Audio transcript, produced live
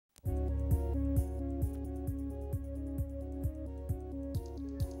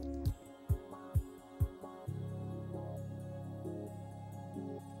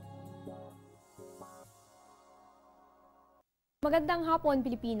Magandang hapon,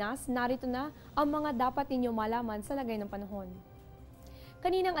 Pilipinas. Narito na ang mga dapat ninyo malaman sa lagay ng panahon.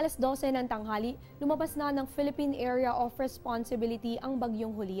 Kaninang alas 12 ng tanghali, lumabas na ng Philippine Area of Responsibility ang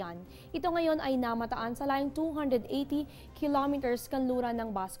bagyong Julian. Ito ngayon ay namataan sa layong 280 kilometers kanluran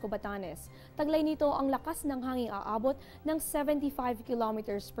ng Basco, Batanes. Taglay nito ang lakas ng hangin aabot ng 75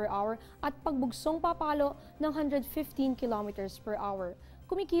 kilometers per hour at pagbugsong papalo ng 115 kilometers per hour.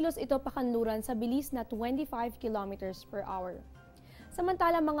 Kumikilos ito pakanluran sa bilis na 25 kilometers per hour.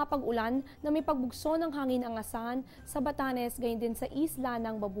 Samantala mga pag-ulan na may pagbugso ng hangin ang asahan sa Batanes gayon din sa isla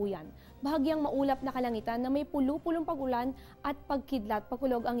ng Babuyan. Bahagyang maulap na kalangitan na may pulo-pulong pag-ulan at pagkidlat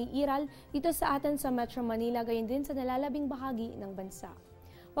pakulog ang iiral dito sa atin sa Metro Manila gayon din sa nalalabing bahagi ng bansa.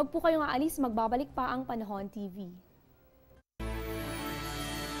 Huwag po kayong aalis, magbabalik pa ang Panahon TV.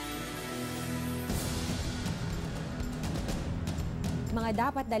 Mga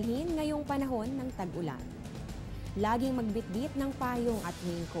dapat dalhin ngayong panahon ng tag-ulan. Laging magbitbit ng payong at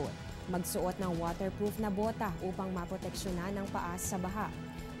raincoat. Magsuot ng waterproof na bota upang maproteksyonan ang paa sa baha.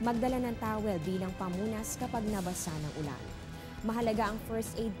 Magdala ng towel bilang pamunas kapag nabasa ng ulan. Mahalaga ang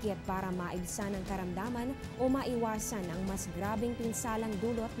first aid kit para maibsan ang karamdaman o maiwasan ang mas grabeng pinsalang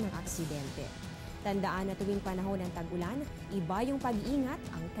dulot ng aksidente. Tandaan na tuwing panahon ng tag-ulan, iba yung pag-iingat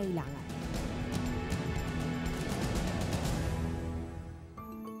ang kailangan.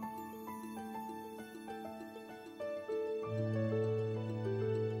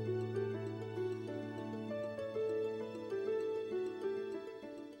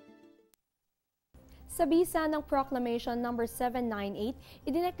 Sa bisa ng Proclamation No. 798,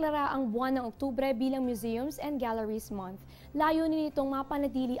 idineklara ang buwan ng Oktubre bilang Museums and Galleries Month. Layunin nitong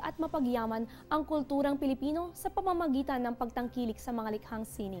mapanatili at mapagyaman ang kulturang Pilipino sa pamamagitan ng pagtangkilik sa mga likhang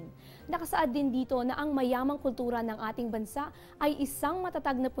sining. Nakasaad din dito na ang mayamang kultura ng ating bansa ay isang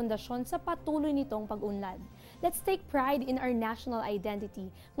matatag na pundasyon sa patuloy nitong pag-unlad. Let's take pride in our national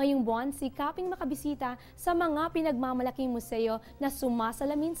identity. Ngayong buwan, sikaping makabisita sa mga pinagmamalaking museo na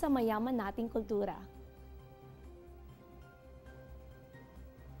sumasalamin sa mayaman nating kultura.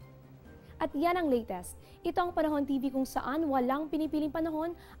 At yan ang latest. Ito ang Panahon TV kung saan walang pinipiling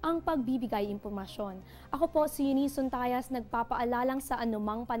panahon ang pagbibigay impormasyon. Ako po si Eunice Juntayas, nagpapaalalang sa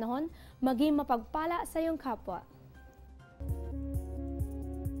anumang panahon, maging mapagpala sa iyong kapwa.